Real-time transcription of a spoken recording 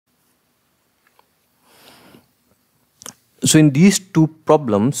So in these two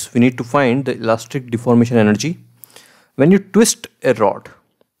problems, we need to find the elastic deformation energy when you twist a rod,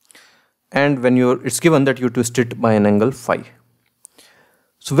 and when it's given that you twist it by an angle phi.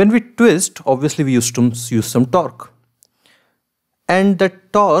 So when we twist, obviously we use some torque, and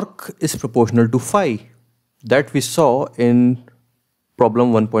that torque is proportional to phi that we saw in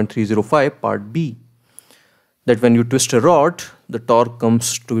problem 1.305 part B, that when you twist a rod, the torque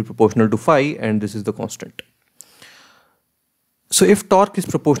comes to be proportional to phi, and this is the constant. So if torque is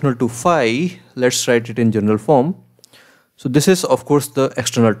proportional to phi, let's write it in general form. So this is of course the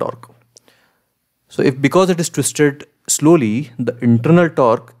external torque. So because it is twisted slowly, the internal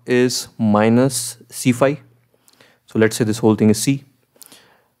torque is minus c phi. So let's say this whole thing is c.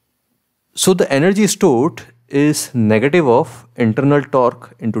 So the energy stored is negative of internal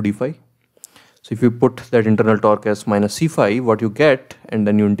torque into d phi. So if you put that internal torque as minus c phi, what you get, and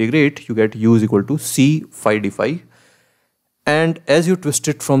then you integrate, you get u is equal to c phi d phi. And as you twist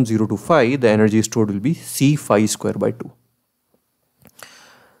it from 0 to phi, the energy stored will be c phi square by 2.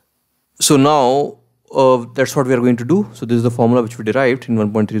 So now that's what we are going to do. So this is the formula which we derived in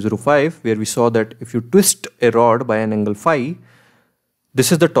 1.305, where we saw that if you twist a rod by an angle phi,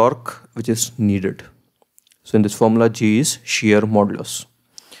 this is the torque which is needed. So in this formula, G is shear modulus.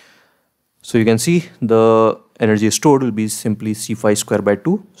 So you can see the energy stored will be simply c phi square by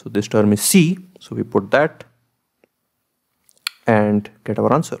 2. So this term is c. So we put that and get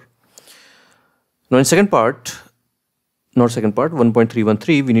our answer. Now in second part,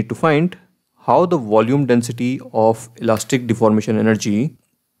 1.313, we need to find how the volume density of elastic deformation energy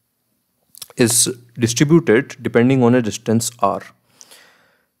is distributed depending on a distance r,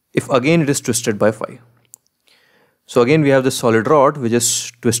 if again it is twisted by phi. So again we have the solid rod which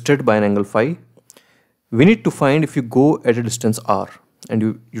is twisted by an angle phi. We need to find if you go at a distance r and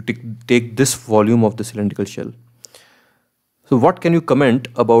you take this volume of the cylindrical shell. So what can you comment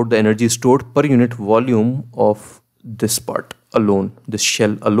about the energy stored per unit volume of this part alone, this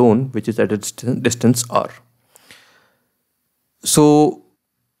shell alone, which is at a distance r? So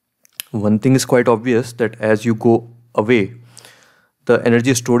one thing is quite obvious, that as you go away, the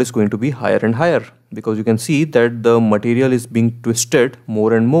energy stored is going to be higher and higher, because you can see that the material is being twisted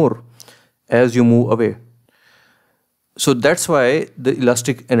more and more as you move away. So that's why the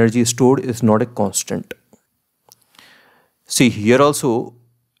elastic energy stored is not a constant. See, here also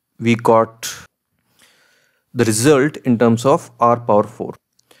we got the result in terms of r power 4,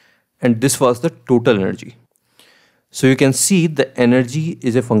 and this was the total energy. So you can see the energy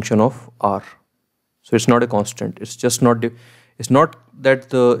is a function of r. So it's not a constant. It's just not it's not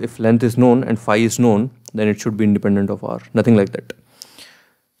that if length is known and phi is known, then it should be independent of r. Nothing like that.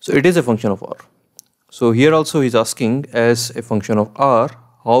 So it is a function of r. So here also he's asking, as a function of r,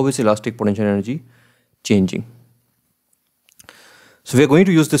 how is elastic potential energy changing? So we are going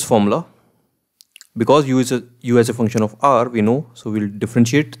to use this formula. Because u as a function of r, we know, so we'll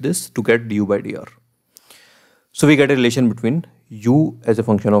differentiate this to get du by dr. So we get a relation between u as a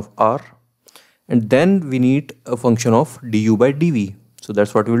function of r, and then we need a function of du by dv. So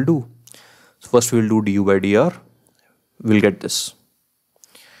that's what we'll do. So first we'll do du by dr, we'll get this.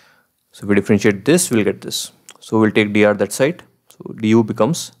 So we differentiate this, we'll get this. So we'll take dr that side. So du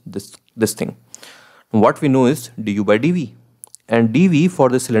becomes this thing. What we know is du by dv. And dv for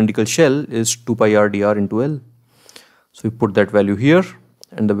the cylindrical shell is 2 pi r dr into L. So we put that value here,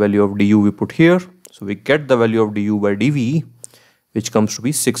 and the value of du we put here. So we get the value of du by dv, which comes to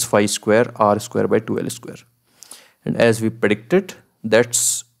be 6 phi square r square by 2L square. And as we predicted,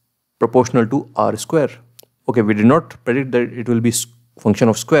 that's proportional to r square. Okay, we did not predict that it will be function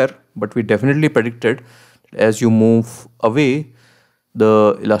of square, but we definitely predicted that as you move away,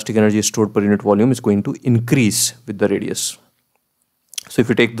 the elastic energy stored per unit volume is going to increase with the radius. So if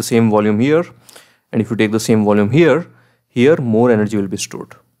you take the same volume here, and if you take the same volume here, more energy will be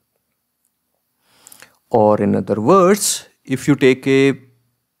stored. Or in other words, if you take a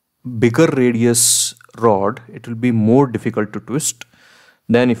bigger radius rod, it will be more difficult to twist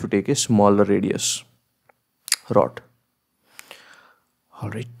than if you take a smaller radius rod. All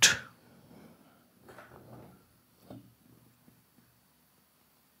right.